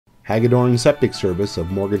Hagedorn Septic Service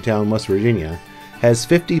of Morgantown, West Virginia, has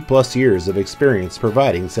 50-plus years of experience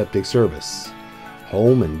providing septic service.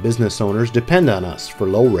 Home and business owners depend on us for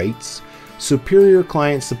low rates, superior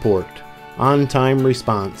client support, on-time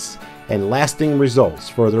response, and lasting results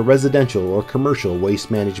for their residential or commercial waste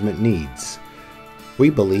management needs. We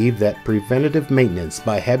believe that preventative maintenance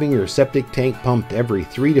by having your septic tank pumped every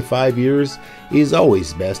 3 to 5 years is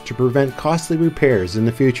always best to prevent costly repairs in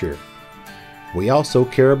the future. We also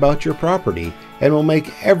care about your property and will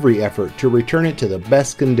make every effort to return it to the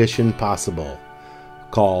best condition possible.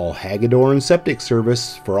 Call Hagedorn Septic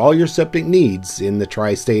Service for all your septic needs in the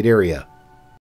tri-state area.